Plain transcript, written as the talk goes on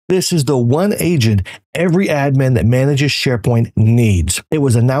This is the one agent every admin that manages SharePoint needs. It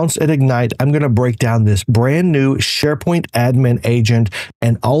was announced at Ignite. I'm going to break down this brand new SharePoint Admin Agent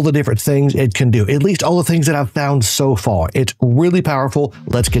and all the different things it can do, at least all the things that I've found so far. It's really powerful.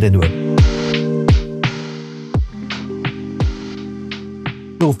 Let's get into it.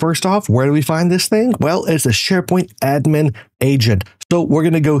 So first off, where do we find this thing? Well, it's the SharePoint Admin Agent. So we're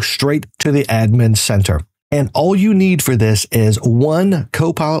going to go straight to the Admin Center. And all you need for this is one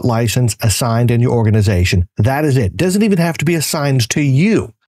Copilot license assigned in your organization. That is it. Doesn't even have to be assigned to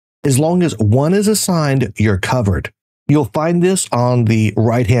you. As long as one is assigned, you're covered. You'll find this on the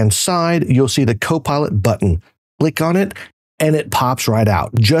right-hand side. You'll see the Copilot button. Click on it, and it pops right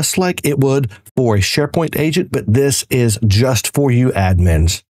out, just like it would for a SharePoint agent, but this is just for you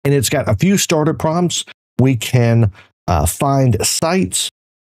admins. And it's got a few starter prompts. We can find sites.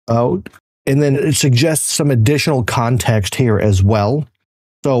 And then it suggests some additional context here as well.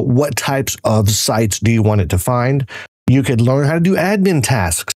 So what types of sites do you want it to find? You could learn how to do admin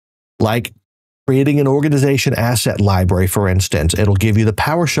tasks, like creating an organization asset library, for instance. It'll give you the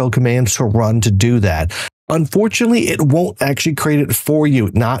PowerShell commands to run to do that. Unfortunately, it won't actually create it for you,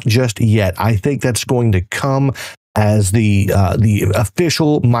 not just yet. I think that's going to come as the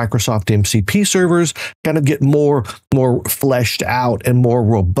official Microsoft MCP servers kind of get more fleshed out and more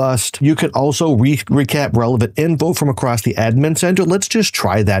robust. You can also recap relevant info from across the admin center. Let's just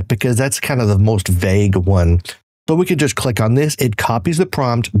try that because that's kind of the most vague one. So we could just click on this. It copies the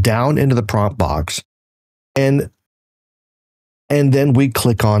prompt down into the prompt box, and then we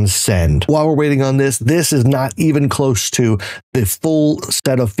click on send. While we're waiting on this, this is not even close to the full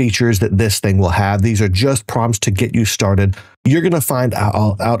set of features that this thing will have. These are just prompts to get you started. You're going to find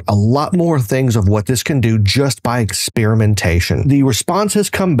out a lot more things of what this can do just by experimentation. The response has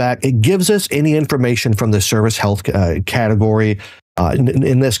come back. It gives us any information from the service health category.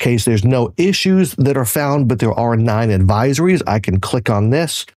 In this case, there's no issues that are found, but there are 9 advisories. I can click on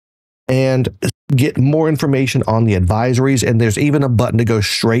this and get more information on the advisories, and there's even a button to go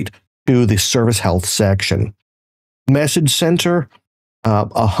straight to the service health section. Message Center,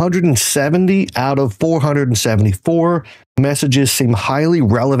 170 out of 474 messages seem highly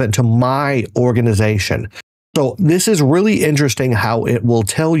relevant to my organization. So this is really interesting how it will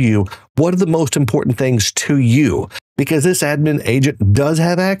tell you what are the most important things to you, because this admin agent does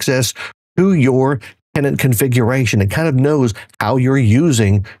have access to your tenant configuration. It kind of knows how you're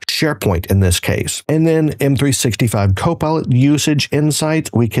using SharePoint in this case. And then M365 Copilot usage insights.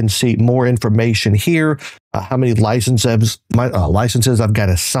 We can see more information here, how many licenses I've got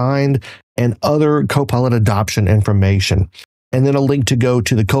assigned, and other Copilot adoption information. And then a link to go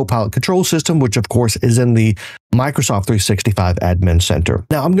to the Copilot control system, which of course is in the Microsoft 365 Admin Center.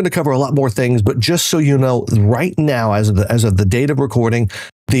 Now I'm going to cover a lot more things, but just so you know, right now, as of the date of recording,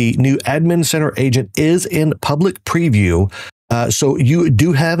 the new Admin Center agent is in public preview. So you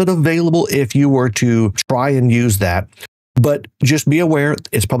do have it available if you were to try and use that. But just be aware,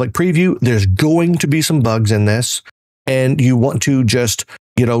 it's public preview. There's going to be some bugs in this, and you want to just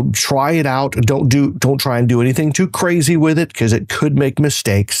try it out. Don't try and do anything too crazy with it because it could make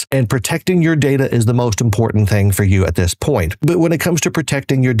mistakes. And protecting your data is the most important thing for you at this point. But when it comes to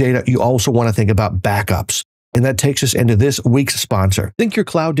protecting your data, you also want to think about backups. And that takes us into this week's sponsor. Think your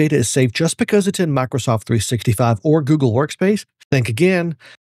cloud data is safe just because it's in Microsoft 365 or Google Workspace? Think again.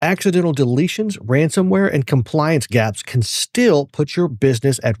 Accidental deletions, ransomware, and compliance gaps can still put your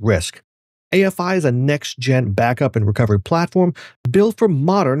business at risk. AFI is a next-gen backup and recovery platform built for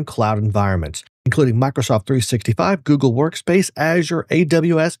modern cloud environments, including Microsoft 365, Google Workspace, Azure,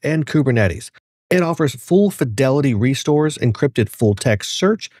 AWS, and Kubernetes. It offers full fidelity restores, encrypted full-text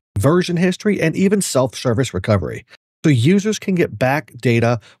search, version history, and even self-service recovery, so users can get back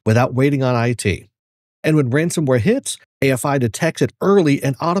data without waiting on IT. And when ransomware hits, AFI detects it early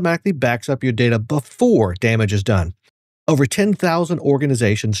and automatically backs up your data before damage is done. Over 10,000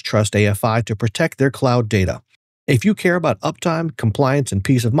 organizations trust AFI to protect their cloud data. If you care about uptime, compliance, and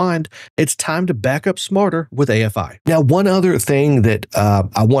peace of mind, it's time to back up smarter with AFI. Now, one other thing that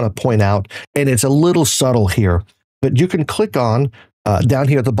I want to point out, and it's a little subtle here, but you can click on, down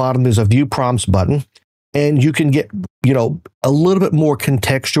here at the bottom, there's a View Prompts button, and you can get, a little bit more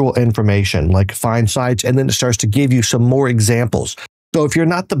contextual information, like find sites, and then it starts to give you some more examples. So if you're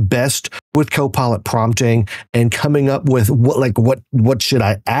not the best with Copilot prompting and coming up with what should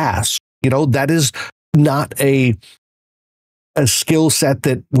I ask, that is not a skill set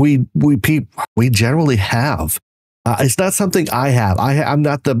that we generally have. It's not something I have. I'm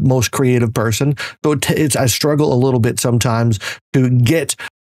not the most creative person, so I struggle a little bit sometimes to get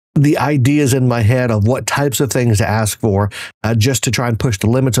the ideas in my head of what types of things to ask for, just to try and push the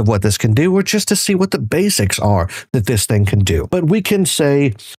limits of what this can do, or just to see what the basics are that this thing can do. But we can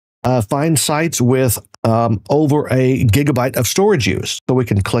say, find sites with over a gigabyte of storage use. So we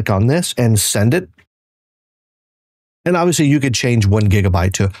can click on this and send it. And obviously you could change 1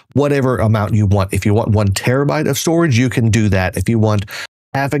 gigabyte to whatever amount you want. If you want 1 terabyte of storage, you can do that. If you want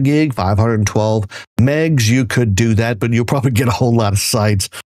half a gig, 512 megs, you could do that, but you'll probably get a whole lot of sites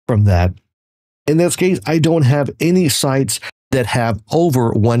from that. In this case, I don't have any sites that have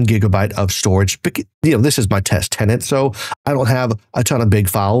over 1 gigabyte of storage. This is my test tenant, so I don't have a ton of big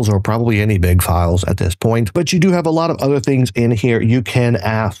files, or probably any big files at this point. But you do have a lot of other things in here you can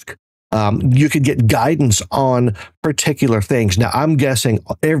ask. You could get guidance on particular things. Now, I'm guessing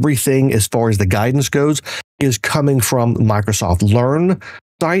everything as far as the guidance goes is coming from Microsoft Learn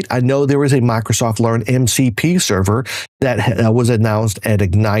site. I know there is a Microsoft Learn MCP server that was announced at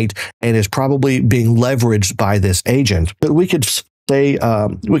Ignite and is probably being leveraged by this agent. But we could say,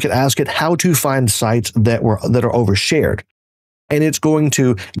 we could ask it how to find sites that are overshared. And it's going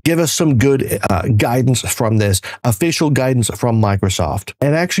to give us some good guidance from this, official guidance from Microsoft.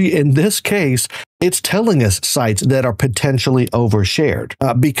 And actually, in this case, it's telling us sites that are potentially overshared,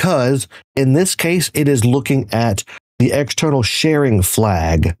 because in this case, it is looking at the external sharing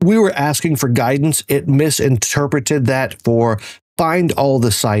flag. We were asking for guidance. It misinterpreted that for find all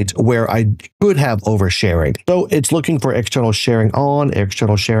the sites where I could have oversharing. So it's looking for external sharing on,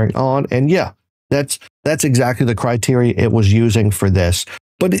 and yeah, that's exactly the criteria it was using for this.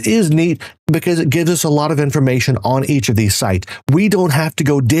 But it is neat because it gives us a lot of information on each of these sites. We don't have to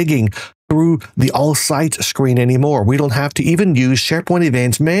go digging through the all sites screen anymore. We don't have to even use SharePoint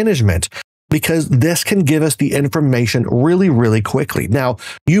Advanced Management, because this can give us the information really, really quickly. Now,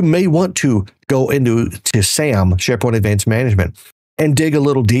 you may want to go into SAM, SharePoint Advanced Management, and dig a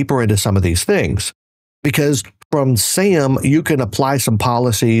little deeper into some of these things, because from SAM, you can apply some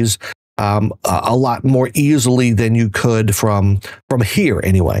policies a lot more easily than you could from here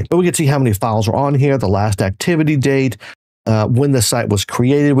anyway. But we can see how many files are on here, the last activity date, when the site was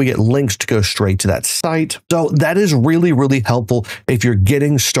created. We get links to go straight to that site. So that is really, really helpful if you're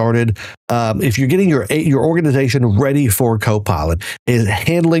getting started. If you're getting your organization ready for Copilot, is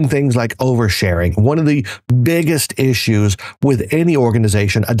handling things like oversharing. One of the biggest issues with any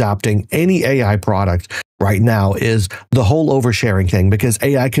organization adopting any AI product right now is the whole oversharing thing, because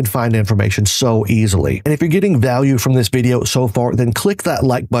AI can find information so easily. And if you're getting value from this video so far, then click that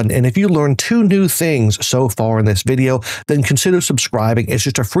like button. And if you learned 2 new things so far in this video, then consider subscribing. It's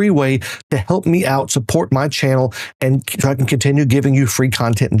just a free way to help me out, support my channel, and so I can continue giving you free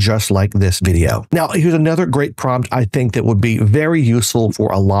content just like this video. Now, here's another great prompt I think that would be very useful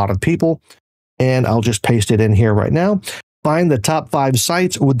for a lot of people. And I'll just paste it in here right now. Find the top 5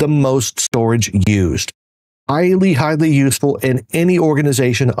 sites with the most storage used. Highly, highly useful in any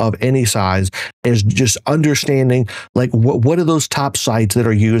organization of any size, is just understanding like what are those top sites that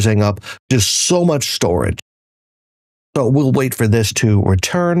are using up just so much storage. So we'll wait for this to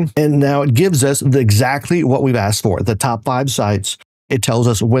return. And now it gives us exactly what we've asked for, the top 5 sites. It tells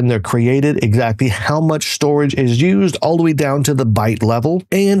us when they're created, exactly how much storage is used, all the way down to the byte level.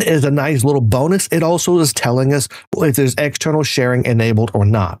 And as a nice little bonus, it also is telling us if there's external sharing enabled or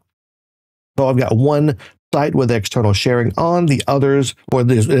not. So I've got one site with external sharing on, the others, and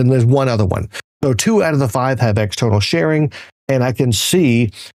there's one other one. So 2 out of the 5 have external sharing, and I can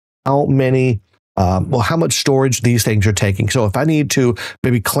see how many, how much storage these things are taking. So if I need to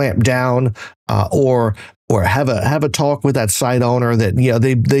maybe clamp down or have a talk with that site owner that, you know,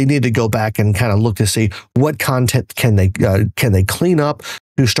 they need to go back and kind of look to see what content can they clean up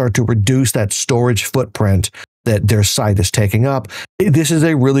to start to reduce that storage footprint that their site is taking up. This is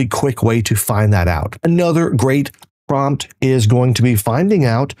a really quick way to find that out. Another great prompt is going to be finding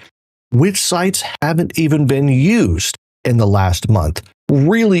out which sites haven't even been used in the last month.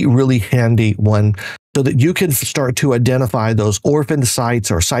 Really, really handy one, so that you can start to identify those orphan sites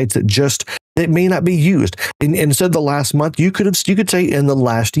or sites that may not be used. And instead of the last month, you could say in the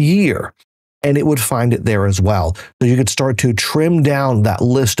last year, and it would find it there as well. So you could start to trim down that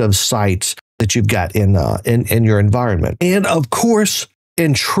list of sites that you've got in your environment. And of course,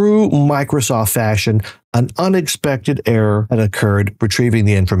 in true Microsoft fashion, an unexpected error had occurred retrieving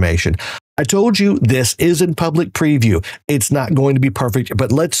the information. I told you this is in public preview. It's not going to be perfect,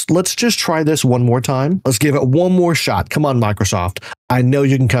 but let's just try this one more time. Let's give it one more shot. Come on, Microsoft. I know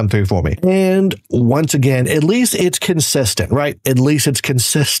you can come through for me. And once again, at least it's consistent, right? At least it's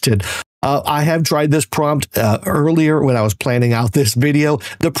consistent. I have tried this prompt earlier when I was planning out this video.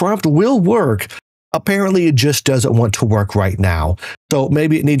 The prompt will work, Apparently, it just doesn't want to work right now. So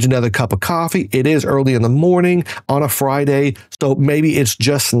maybe it needs another cup of coffee. It is early in the morning on a Friday, so maybe it's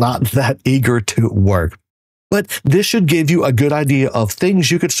just not that eager to work. But this should give you a good idea of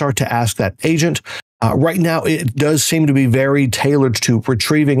things you could start to ask that agent. Right now, it does seem to be very tailored to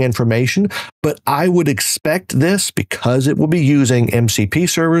retrieving information, but I would expect this, because it will be using MCP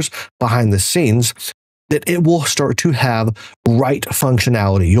servers behind the scenes, that it will start to have write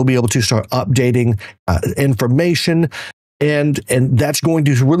functionality. You'll be able to start updating information, and that's going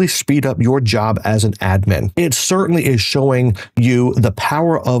to really speed up your job as an admin. It certainly is showing you the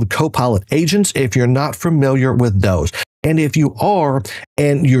power of Copilot agents if you're not familiar with those. And if you are,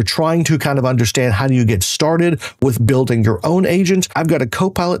 and you're trying to kind of understand how do you get started with building your own agents, I've got a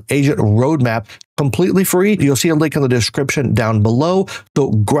Copilot agent roadmap completely free. You'll see a link in the description down below.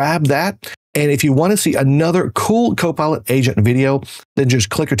 So grab that. And if you want to see another cool Copilot agent video, then just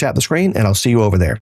click or tap the screen and I'll see you over there.